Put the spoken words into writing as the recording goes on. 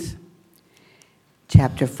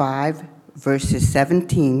chapter 5, verses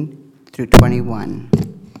 17 through 21.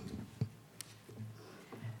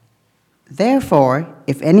 Therefore,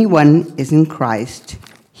 if anyone is in Christ,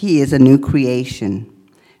 he is a new creation.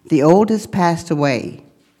 The old has passed away.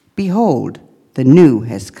 Behold, the new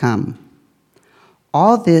has come.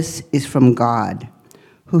 All this is from God,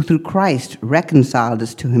 who through Christ reconciled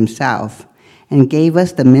us to himself and gave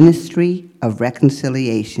us the ministry of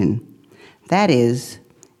reconciliation. That is,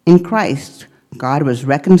 in Christ, God was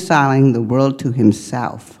reconciling the world to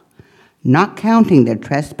himself, not counting their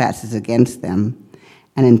trespasses against them,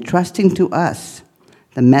 and entrusting to us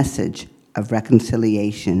the message of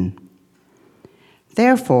reconciliation.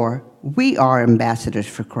 Therefore, we are ambassadors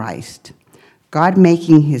for Christ, God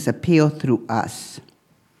making his appeal through us.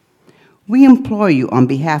 We implore you on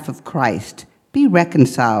behalf of Christ, be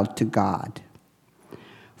reconciled to God.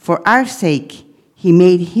 For our sake, he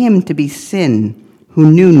made him to be sin who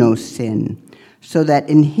knew no sin, so that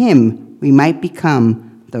in him we might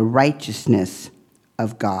become the righteousness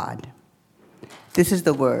of God. This is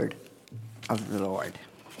the word of the Lord.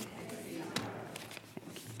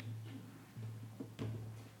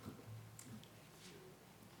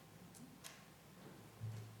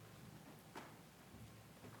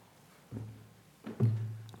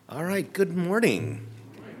 All right, good morning.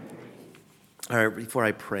 All right, before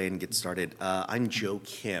I pray and get started, I'm Joe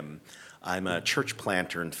Kim. I'm a church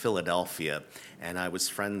planter in Philadelphia, and I was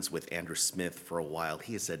friends with Andrew Smith for a while.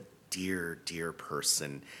 He is a dear, dear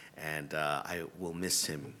person, and I will miss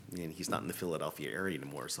him. He's not in the Philadelphia area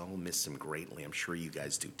anymore, so I will miss him greatly. I'm sure you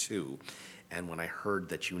guys do too. And when I heard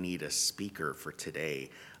that you need a speaker for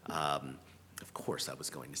today, of course I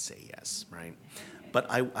was going to say yes, right? But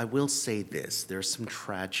I will say this, there's some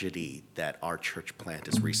tragedy that our church plant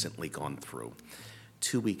has recently gone through.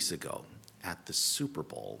 2 weeks ago at the Super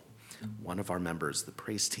Bowl, one of our members, the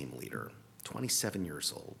praise team leader, 27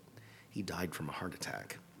 years old, he died from a heart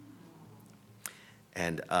attack.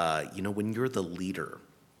 And when you're the leader,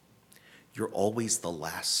 you're always the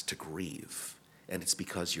last to grieve. And it's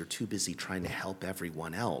because you're too busy trying to help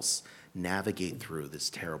everyone else navigate through this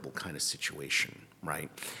terrible kind of situation, right?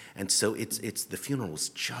 And so it's the funeral was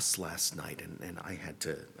just last night, and I had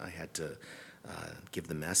to give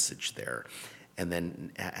the message there. And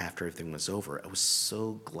then after everything was over, I was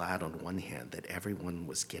so glad on one hand that everyone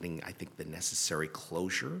was getting, I think, the necessary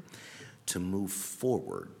closure to move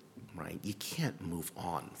forward, right? You can't move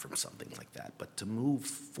on from something like that, but to move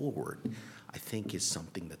forward, I think, is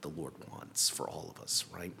something that the Lord wants for all of us,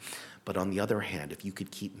 right? But on the other hand, if you could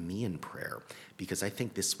keep me in prayer, because I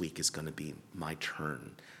think this week is going to be my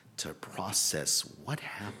turn to process what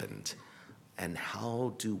happened and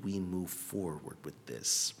how do we move forward with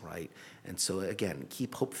this, right? And so again,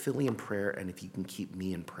 keep Hope Philly in prayer, and if you can keep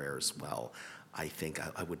me in prayer as well, I think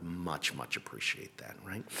I would much, much appreciate that,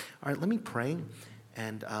 right? All right, let me pray,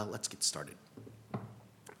 and let's get started.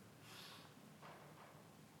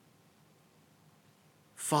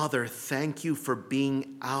 Father, thank you for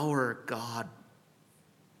being our God.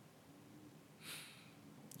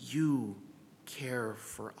 You care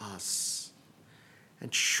for us.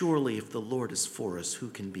 And surely if the Lord is for us, who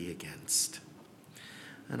can be against?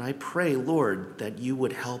 And I pray, Lord, that you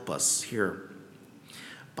would help us here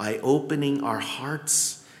by opening our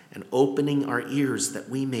hearts and opening our ears that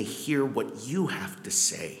we may hear what you have to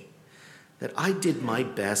say. That I did my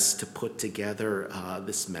best to put together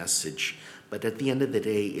this message, but at the end of the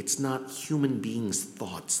day, it's not human beings'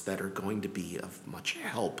 thoughts that are going to be of much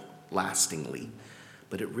help lastingly,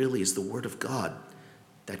 but it really is the Word of God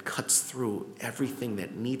that cuts through everything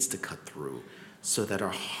that needs to cut through so that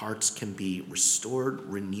our hearts can be restored,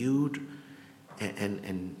 renewed,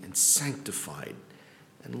 and sanctified.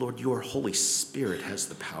 And Lord, your Holy Spirit has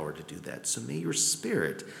the power to do that. So may your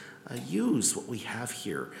Spirit use what we have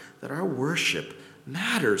here, that our worship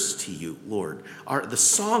matters to you, Lord. The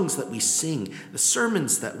songs that we sing, the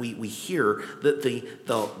sermons that we hear, the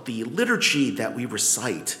liturgy that we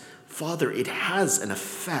recite, Father, it has an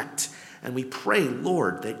effect. And we pray,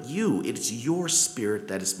 Lord, that it is your Spirit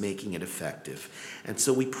that is making it effective. And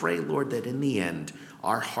so we pray, Lord, that in the end,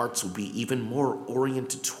 our hearts will be even more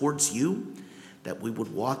oriented towards you, that we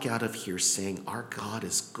would walk out of here saying, our God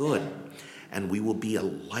is good, and we will be a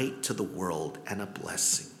light to the world and a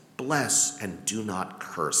blessing. Bless and do not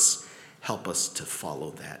curse. Help us to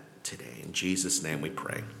follow that today. In Jesus' name we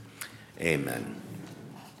pray. Amen.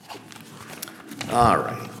 All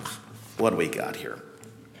right. What do we got here?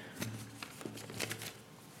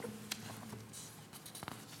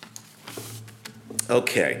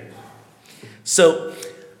 Okay. So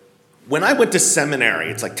when I went to seminary,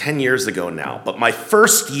 it's like 10 years ago now, but my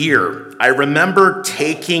first year, I remember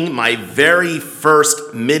taking my very first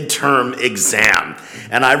midterm exam.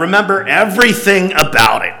 And I remember everything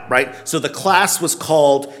about it, right? So the class was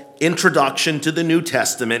called Introduction to the New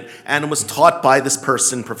Testament, and it was taught by this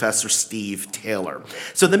person, Professor Steve Taylor.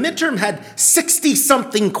 So the midterm had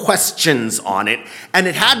 60-something questions on it, and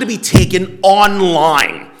it had to be taken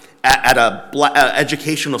online at a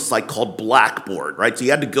educational site called Blackboard, right? So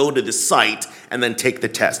you had to go to the site and then take the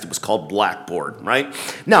test. It was called Blackboard, right?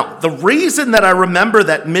 Now, the reason that I remember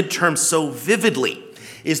that midterm so vividly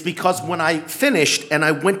is because when I finished and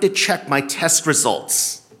I went to check my test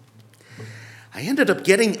results, I ended up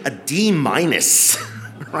getting a D-,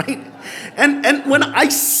 right? And when I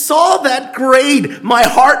saw that grade, my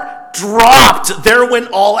heart dropped. There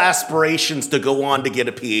went all aspirations to go on to get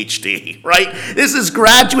a PhD, right? This is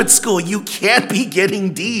graduate school. You can't be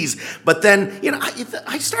getting Ds. But then,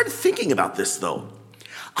 I started thinking about this, though.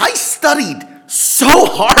 I studied so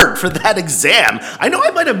hard for that exam. I know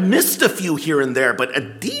I might have missed a few here and there, but a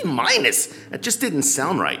D-, that just didn't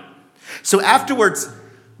sound right. So afterwards,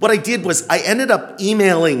 what I did was I ended up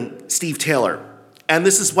emailing Steve Taylor, and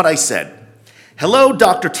this is what I said. Hello,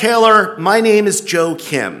 Dr. Taylor. My name is Joe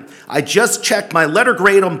Kim. I just checked my letter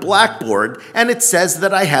grade on Blackboard, and it says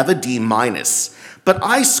that I have a D-, but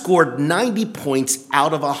I scored 90 points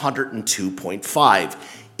out of 102.5.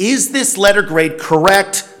 Is this letter grade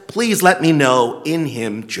correct? Please let me know. In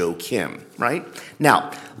him, Joe Kim, right? Now,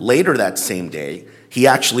 later that same day, he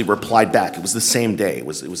actually replied back. It was the same day. It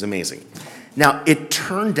was amazing. Now, it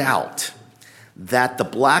turned out that the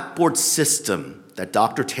Blackboard system that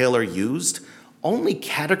Dr. Taylor used only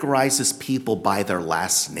categorizes people by their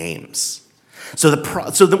last names. So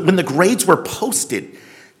when the grades were posted,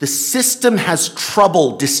 the system has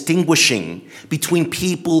trouble distinguishing between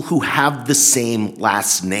people who have the same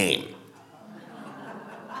last name.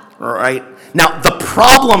 All right? Now, the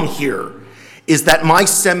problem here is that my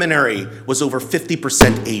seminary was over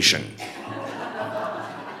 50% Asian.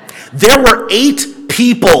 There were 8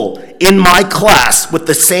 people in my class with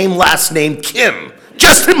the same last name, Kim,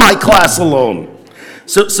 just in my class alone.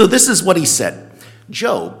 So this is what he said.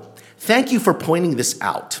 Joe, thank you for pointing this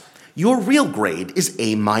out. Your real grade is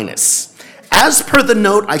A-. As per the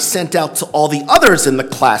note I sent out to all the others in the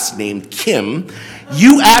class named Kim,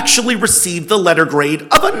 you actually received the letter grade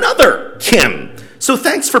of another Kim. So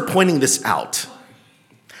thanks for pointing this out.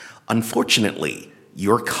 Unfortunately,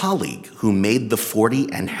 your colleague who made the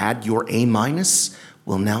 40 and had your A-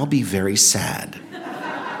 will now be very sad.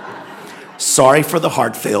 Sorry for the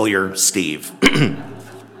heart failure, Steve.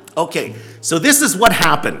 Okay, so this is what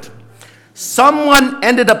happened. Someone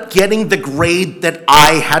ended up getting the grade that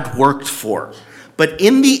I had worked for. But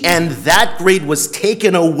in the end, that grade was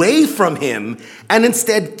taken away from him and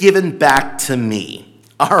instead given back to me.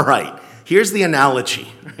 All right, here's the analogy,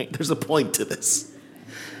 right? There's a point to this.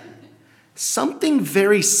 Something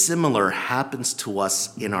very similar happens to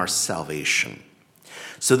us in our salvation.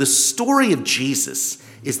 So the story of Jesus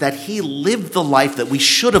is that he lived the life that we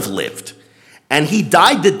should have lived, and he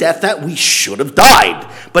died the death that we should have died.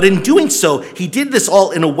 But in doing so, he did this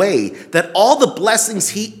all in a way that all the blessings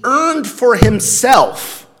he earned for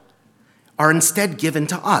himself are instead given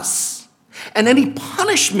to us. And any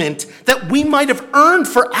punishment that we might have earned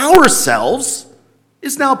for ourselves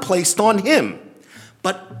is now placed on him.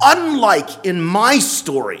 But unlike in my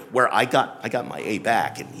story, where I got my A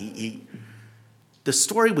back, and the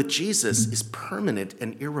story with Jesus is permanent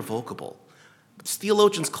and irrevocable.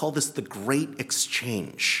 Theologians call this the great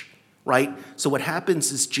exchange, right? So what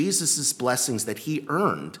happens is Jesus' blessings that he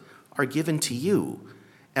earned are given to you.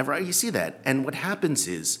 And right, you see that. And what happens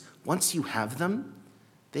is, once you have them,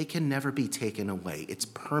 they can never be taken away. It's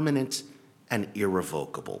permanent and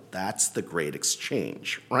irrevocable. That's the great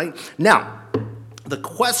exchange, right? Now, the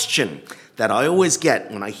question that I always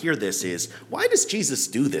get when I hear this is, why does Jesus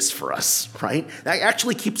do this for us, right? That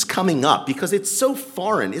actually keeps coming up because it's so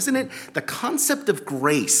foreign, isn't it? The concept of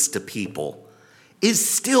grace to people is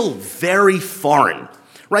still very foreign,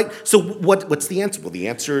 right? So what's the answer? Well, the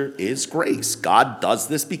answer is grace. God does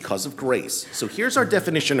this because of grace. So here's our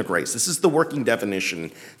definition of grace. This is the working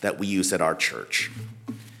definition that we use at our church.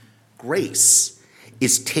 Grace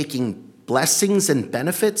is taking blessings and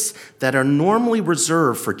benefits that are normally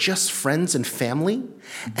reserved for just friends and family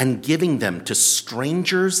and giving them to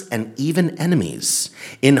strangers and even enemies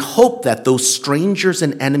in hope that those strangers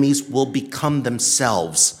and enemies will become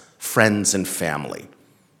themselves friends and family.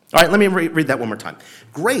 All right, let me read that one more time.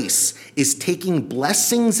 Grace is taking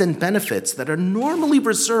blessings and benefits that are normally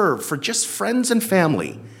reserved for just friends and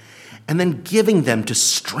family and then giving them to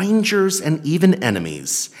strangers and even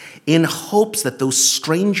enemies in hopes that those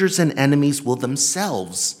strangers and enemies will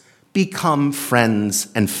themselves become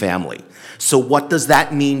friends and family. So what does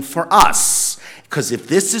that mean for us? Because if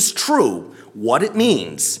this is true, what it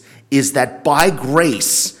means is that by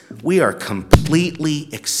grace, we are completely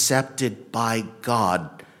accepted by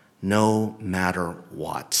God no matter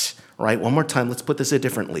what. All right, one more time, let's put this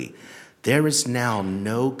differently. There is now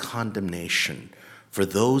no condemnation for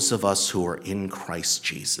those of us who are in Christ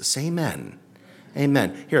Jesus. Amen.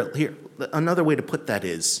 Amen. Here, another way to put that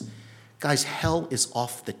is, guys, hell is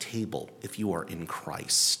off the table if you are in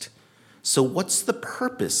Christ. So what's the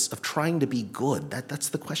purpose of trying to be good? That's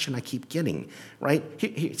the question I keep getting, right?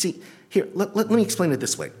 Let me explain it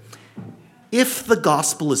this way. If the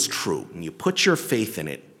gospel is true and you put your faith in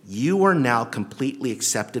it, you are now completely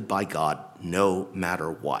accepted by God no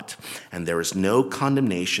matter what. And there is no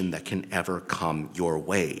condemnation that can ever come your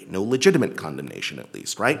way. No legitimate condemnation, at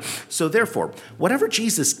least, right? So therefore, whatever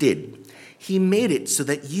Jesus did, he made it so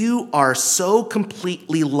that you are so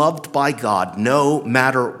completely loved by God no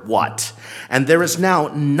matter what. And there is now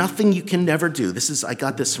nothing you can never do. I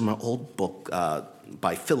got this from an old book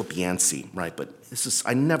by Philip Yancey, right? But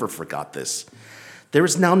I never forgot this. There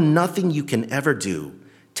is now nothing you can ever do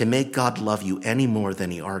to make God love you any more than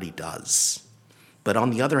he already does. But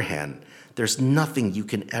on the other hand, there's nothing you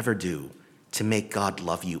can ever do to make God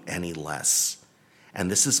love you any less. And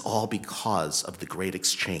this is all because of the great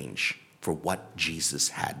exchange for what Jesus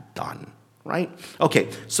had done, right? Okay,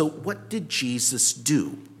 so what did Jesus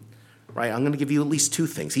do? Right, I'm going to give you at least two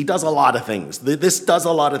things. He does a lot of things. This does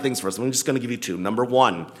a lot of things for us. I'm just going to give you two. Number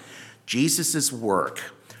one, Jesus'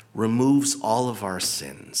 work removes all of our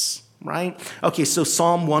sins. Right? Okay, so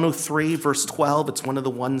Psalm 103, verse 12, it's one of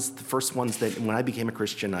the first ones that when I became a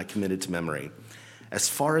Christian, I committed to memory. As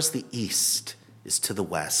far as the east is to the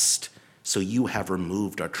west, so you have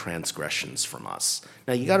removed our transgressions from us.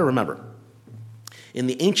 Now, you got to remember, in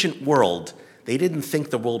the ancient world, they didn't think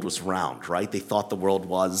the world was round, right? They thought the world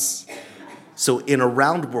was. So in a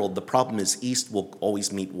round world, the problem is east will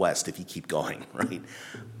always meet west if you keep going, right?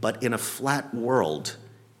 But in a flat world,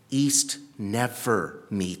 east never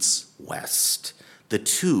meets west. The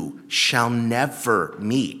two shall never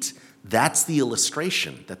meet. That's the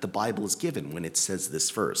illustration that the Bible is given when it says this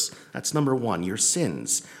verse. That's number one, your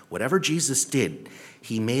sins. Whatever Jesus did,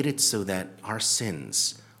 he made it so that our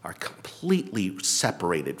sins are completely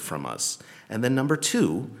separated from us. And then number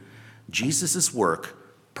two, Jesus' work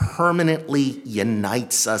permanently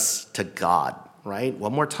unites us to God. Right?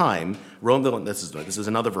 One more time, this is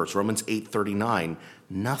another verse, Romans 8:39.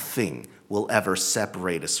 Nothing will ever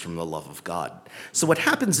separate us from the love of God. So what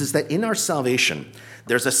happens is that in our salvation,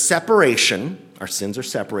 there's a separation. Our sins are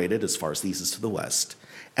separated as far as the east is to the west.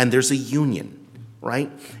 And there's a union,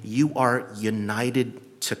 right? You are united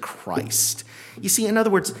to Christ. You see, in other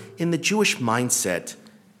words, in the Jewish mindset,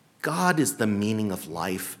 God is the meaning of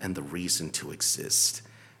life and the reason to exist.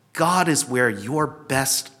 God is where your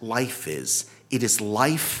best life is. It is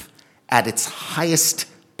life at its highest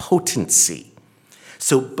potency.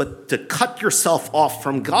 But to cut yourself off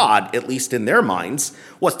from God, at least in their minds,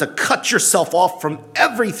 was to cut yourself off from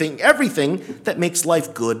everything that makes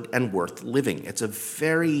life good and worth living. It's a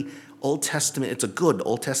very Old Testament, it's a good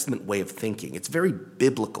Old Testament way of thinking. It's very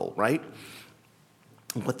biblical, right?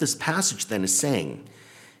 And what this passage then is saying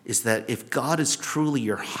is that if God is truly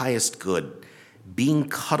your highest good, being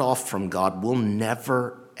cut off from God will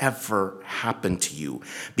never ever happen to you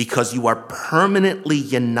because you are permanently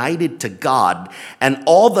united to God, and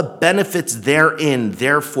all the benefits therein,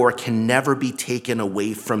 therefore, can never be taken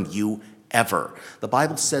away from you ever. The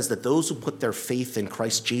Bible says that those who put their faith in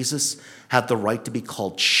Christ Jesus have the right to be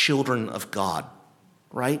called children of God,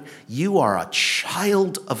 right? You are a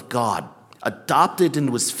child of God, adopted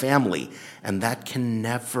into his family, and that can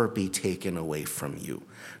never be taken away from you.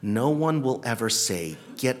 No one will ever say,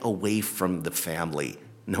 get away from the family.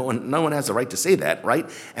 No one has the right to say that, right?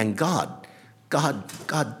 And God's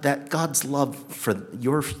love for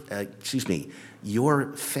your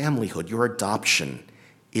familyhood, your adoption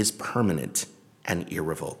is permanent and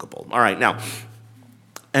irrevocable. All right, now,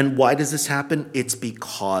 and why does this happen? It's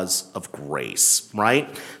because of grace, right?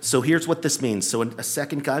 So here's what this means. So a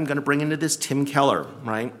second guy I'm going to bring into this, Tim Keller,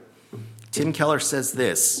 right? Tim Keller says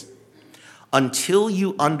this: until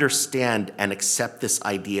you understand and accept this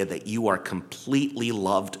idea that you are completely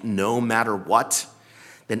loved no matter what,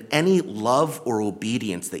 then any love or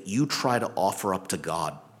obedience that you try to offer up to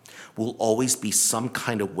God will always be some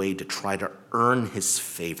kind of way to try to earn his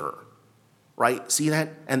favor, right? See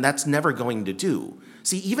that? And that's never going to do.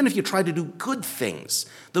 See, even if you try to do good things,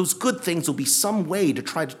 those good things will be some way to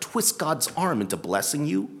try to twist God's arm into blessing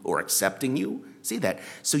you or accepting you. See that?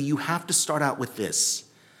 So you have to start out with this,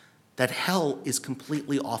 that hell is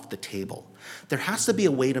completely off the table. There has to be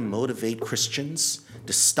a way to motivate Christians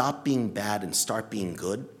to stop being bad and start being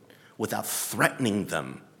good without threatening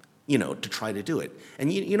them, to try to do it.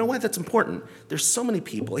 And you know why that's important? There's so many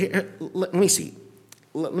people. Here, let me see.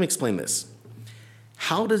 Let me explain this.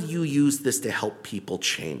 How do you use this to help people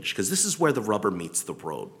change? Because this is where the rubber meets the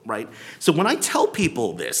road, right? So when I tell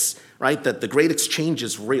people this, right, that the great exchange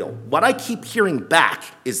is real, what I keep hearing back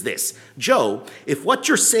is this: Joe, if what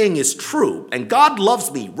you're saying is true, and God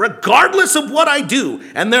loves me regardless of what I do,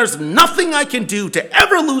 and there's nothing I can do to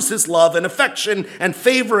ever lose his love and affection and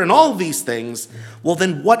favor and all these things, well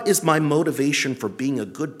then what is my motivation for being a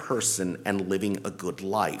good person and living a good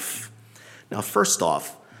life? Now, first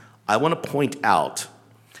off, I want to point out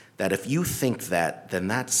that if you think that, then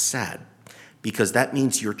that's sad, because that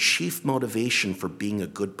means your chief motivation for being a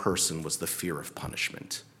good person was the fear of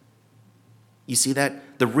punishment. You see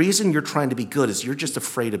that? The reason you're trying to be good is you're just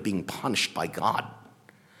afraid of being punished by God.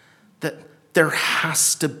 That there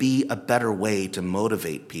has to be a better way to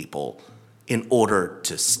motivate people in order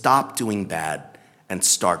to stop doing bad and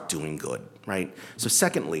start doing good, right? So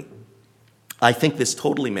secondly, I think this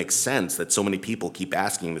totally makes sense that so many people keep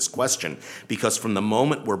asking this question, because from the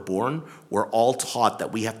moment we're born, we're all taught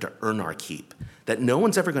that we have to earn our keep, that no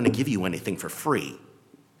one's ever going to give you anything for free.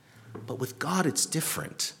 But with God, it's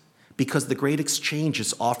different, because the great exchange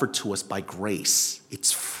is offered to us by grace.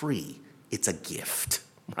 It's free. It's a gift,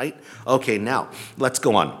 right? Okay, now, let's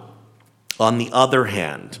go on. On the other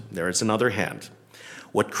hand, there is another hand.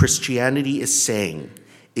 What Christianity is saying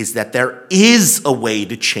is that there is a way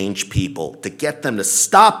to change people, to get them to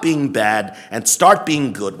stop being bad and start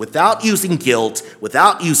being good without using guilt,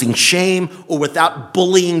 without using shame, or without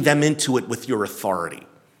bullying them into it with your authority,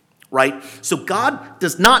 right? So God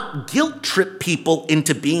does not guilt trip people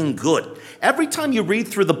into being good. Every time you read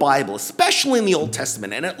through the Bible, especially in the Old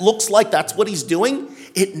Testament, and it looks like that's what he's doing,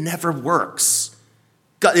 it never works.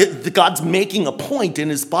 God's making a point in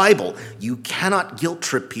his Bible. You cannot guilt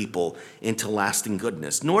trip people into lasting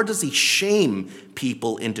goodness, nor does he shame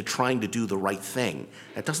people into trying to do the right thing.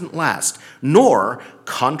 That doesn't last. Nor,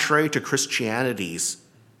 contrary to Christianity's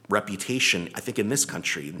reputation, I think in this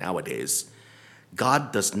country nowadays,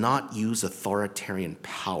 God does not use authoritarian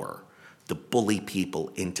power to bully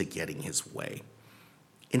people into getting his way.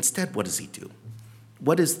 Instead, what does he do?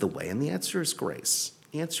 What is the way? And the answer is grace.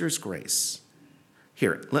 The answer is grace.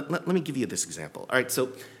 Here, let me give you this example. All right, so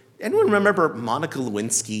anyone remember Monica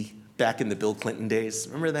Lewinsky back in the Bill Clinton days?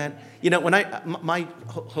 Remember that? My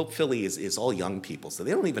Hope Philly is all young people, so they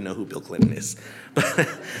don't even know who Bill Clinton is.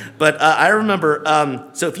 But I remember,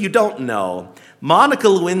 so if you don't know, Monica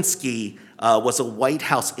Lewinsky was a White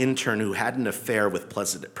House intern who had an affair with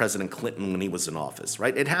President Clinton when he was in office,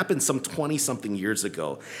 right? It happened some 20-something years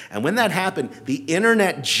ago. And when that happened, the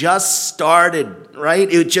internet just started,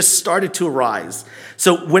 right? It just started to arise.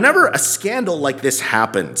 So whenever a scandal like this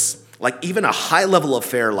happens, like even a high-level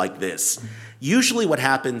affair like this, usually what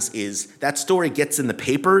happens is that story gets in the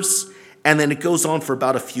papers, and then it goes on for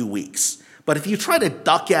about a few weeks. But if you try to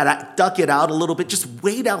duck it out a little bit, just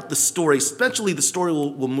wait out the story. Eventually the story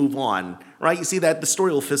will move on, right? You see that? The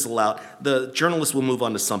story will fizzle out. The journalist will move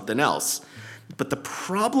on to something else. But the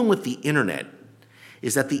problem with the internet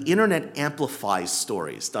is that the internet amplifies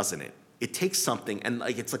stories, doesn't it? It takes something and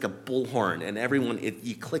it's like a bullhorn, and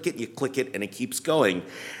you click it, and it keeps going.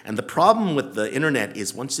 And the problem with the internet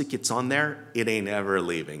is once it gets on there, it ain't ever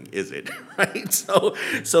leaving, is it? Right?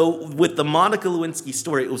 So with the Monica Lewinsky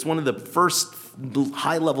story, it was one of the first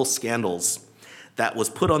high-level scandals that was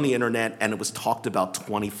put on the internet, and it was talked about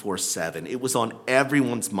 24/7. It was on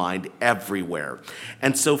everyone's mind everywhere.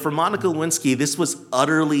 And so for Monica Lewinsky, this was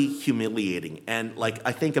utterly humiliating. And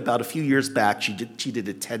I think about a few years back, she did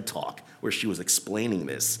a TED Talk where she was explaining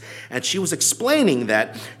this. And she was explaining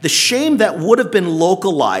that the shame that would have been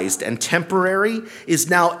localized and temporary is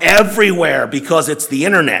now everywhere because it's the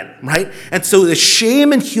internet, right? And so the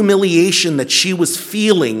shame and humiliation that she was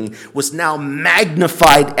feeling was now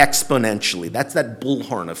magnified exponentially. That's that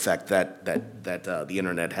bullhorn effect that the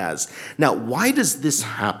internet has. Now, why does this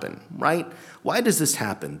happen, right? Why does this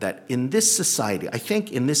happen? That in this society, I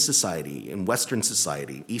think in this society, in Western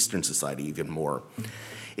society, Eastern society even more,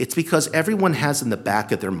 it's because everyone has in the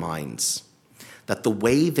back of their minds that the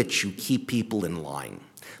way that you keep people in line,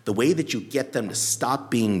 the way that you get them to stop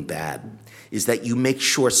being bad, is that you make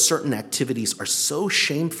sure certain activities are so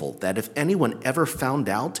shameful that if anyone ever found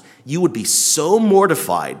out, you would be so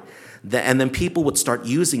mortified and then people would start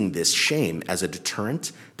using this shame as a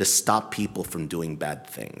deterrent to stop people from doing bad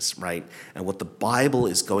things, right? And what the Bible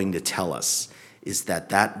is going to tell us is that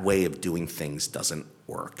that way of doing things doesn't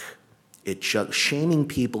work. Shaming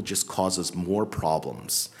people just causes more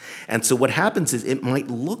problems. And so what happens is it might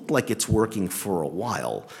look like it's working for a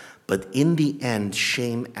while, but in the end,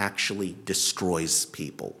 shame actually destroys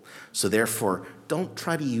people. So therefore, don't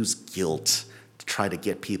try to use guilt to try to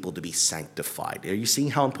get people to be sanctified. Are you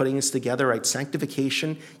seeing how I'm putting this together, right?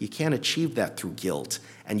 Sanctification, you can't achieve that through guilt,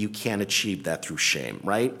 and you can't achieve that through shame,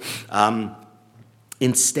 right?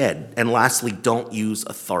 Instead, and lastly, don't use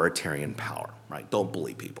authoritarian power, right? Don't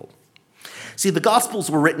bully people. See, the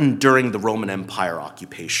Gospels were written during the Roman Empire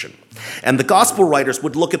occupation, and the Gospel writers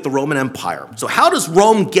would look at the Roman Empire. So how does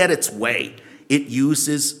Rome get its way? It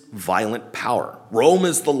uses violent power. Rome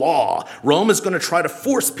is the law. Rome is going to try to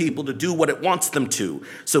force people to do what it wants them to.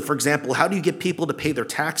 So, for example, how do you get people to pay their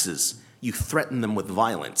taxes? You threaten them with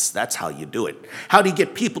violence. That's how you do it. How do you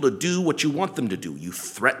get people to do what you want them to do? You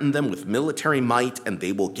threaten them with military might, and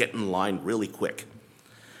they will get in line really quick.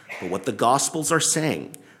 But what the Gospels are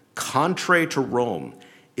saying, contrary to Rome,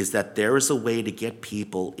 is that there is a way to get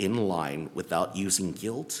people in line without using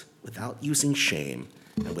guilt, without using shame,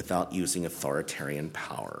 and without using authoritarian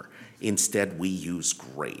power. Instead, we use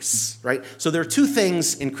grace, right? So there are two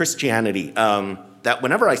things in Christianity that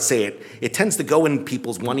whenever I say it, it tends to go in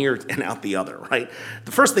people's one ear and out the other, right?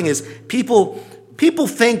 The first thing is people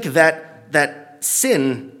think that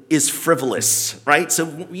sin is frivolous, right? So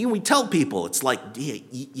we tell people, it's like,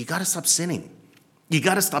 you got to stop sinning. You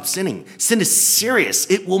got to stop sinning. Sin is serious.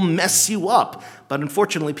 It will mess you up. But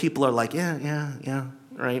unfortunately, people are like, yeah,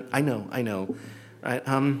 right? I know, right?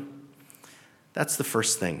 That's the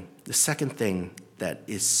first thing. The second thing that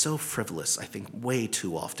is so frivolous, I think, way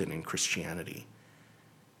too often in Christianity,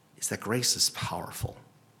 is that grace is powerful.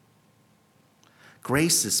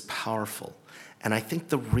 Grace is powerful. And I think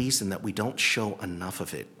the reason that we don't show enough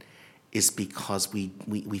of it is because we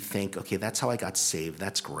think, okay, that's how I got saved.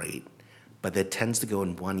 That's great. But that tends to go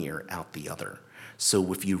in one ear, out the other.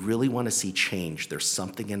 So if you really want to see change, there's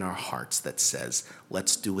something in our hearts that says,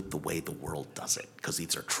 let's do it the way the world does it, because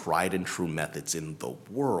these are tried and true methods in the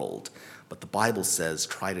world. But the Bible says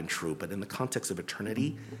tried and true, but in the context of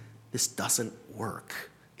eternity, this doesn't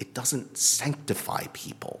work. It doesn't sanctify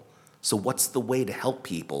people. So what's the way to help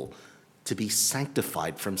people to be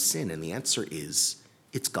sanctified from sin? And the answer is,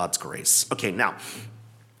 it's God's grace.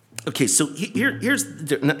 So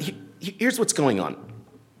here's what's going on.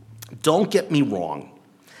 Don't get me wrong.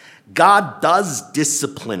 God does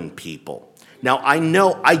discipline people. Now, I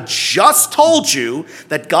know I just told you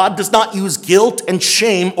that God does not use guilt and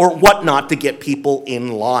shame or whatnot to get people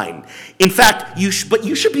in line. In fact, you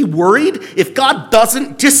should be worried if God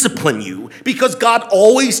doesn't discipline you, because God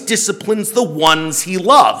always disciplines the ones he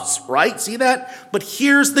loves, right? See that? But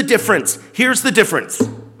here's the difference.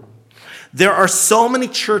 There are so many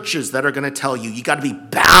churches that are going to tell you, you got to be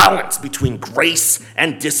balanced between grace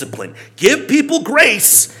and discipline. Give people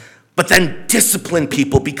grace, but then discipline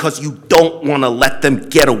people because you don't want to let them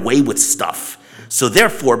get away with stuff. So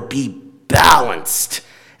therefore, be balanced.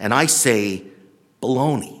 And I say,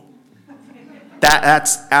 baloney.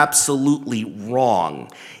 That's absolutely wrong.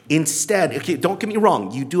 Instead, okay, don't get me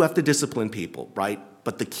wrong, you do have to discipline people, right?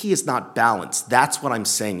 But the key is not balance. That's what I'm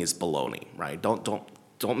saying is baloney, right?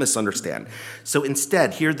 Don't misunderstand. So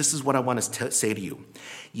instead, this is what I want to say to you.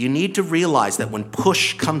 You need to realize that when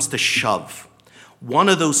push comes to shove, one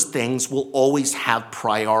of those things will always have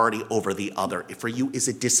priority over the other. For you, is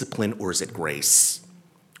it discipline or is it grace?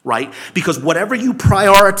 Right? Because whatever you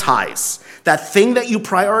prioritize, that thing that you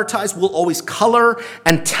prioritize will always color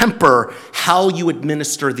and temper how you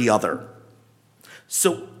administer the other.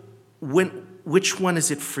 So which one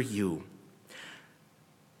is it for you?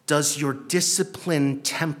 Does your discipline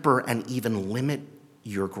temper and even limit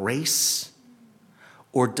your grace?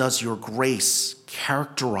 Or does your grace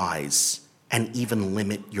characterize and even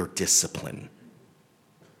limit your discipline?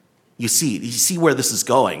 You see where this is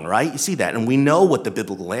going, right? You see that. And we know what the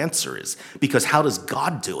biblical answer is, because how does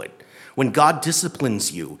God do it? When God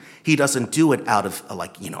disciplines you, he doesn't do it out of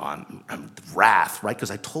wrath, right?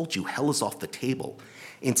 Because I told you, hell is off the table.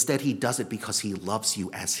 Instead, he does it because he loves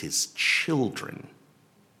you as his children.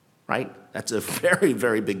 Right? That's a very,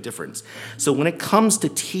 very big difference. So when it comes to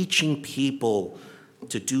teaching people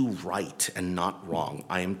to do right and not wrong,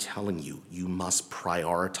 I am telling you, you must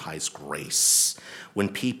prioritize grace. When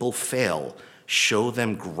people fail, show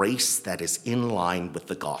them grace that is in line with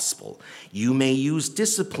the gospel. You may use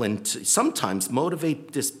discipline to sometimes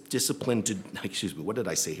motivate discipline to, what did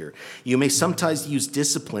I say here? You may sometimes use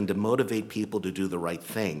discipline to motivate people to do the right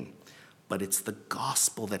thing, but it's the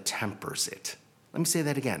gospel that tempers it. Let me say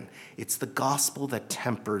that again. It's the gospel that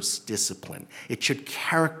tempers discipline. It should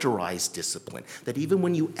characterize discipline, that even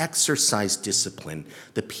when you exercise discipline,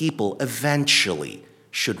 the people eventually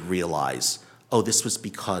should realize, oh, this was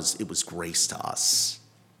because it was grace to us.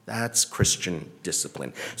 That's Christian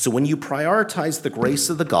discipline. So when you prioritize the grace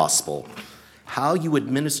of the gospel, how you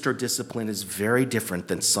administer discipline is very different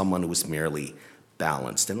than someone who is merely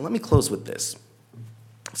balanced. And let me close with this.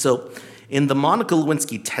 So in the Monica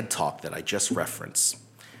Lewinsky TED Talk that I just referenced,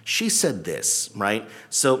 she said this, right?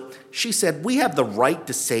 So she said, we have the right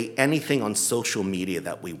to say anything on social media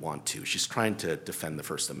that we want to. She's trying to defend the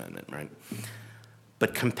First Amendment, right?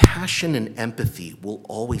 But compassion and empathy will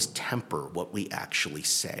always temper what we actually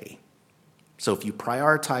say. So if you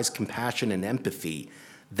prioritize compassion and empathy,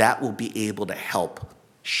 that will be able to help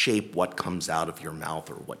shape what comes out of your mouth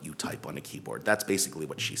or what you type on a keyboard. That's basically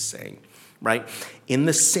what she's saying, right? In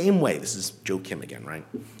the same way, this is Joe Kim again, right?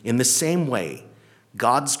 In the same way,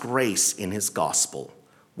 God's grace in his gospel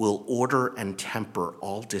will order and temper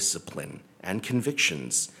all discipline and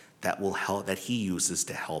convictions that he uses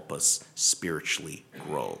to help us spiritually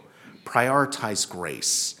grow. Prioritize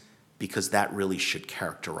grace, because that really should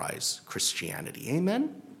characterize Christianity.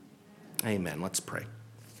 Amen? Amen. Let's pray.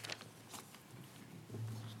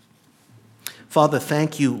 Father,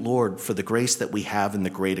 thank you, Lord, for the grace that we have in the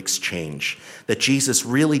great exchange, that Jesus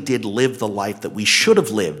really did live the life that we should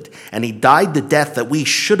have lived, and he died the death that we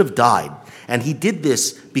should have died. And he did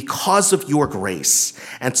this because of your grace.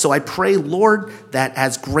 And so I pray, Lord, that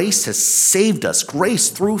as grace has saved us, grace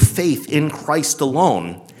through faith in Christ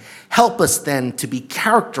alone, help us then to be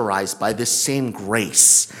characterized by this same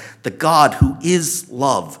grace. The God who is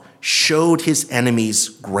love showed his enemies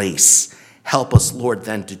grace. Help us, Lord,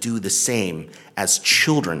 then to do the same as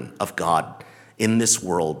children of God in this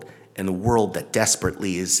world, in a world that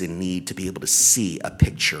desperately is in need to be able to see a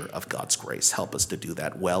picture of God's grace. Help us to do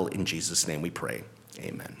that well. In Jesus' name we pray.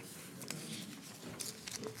 Amen.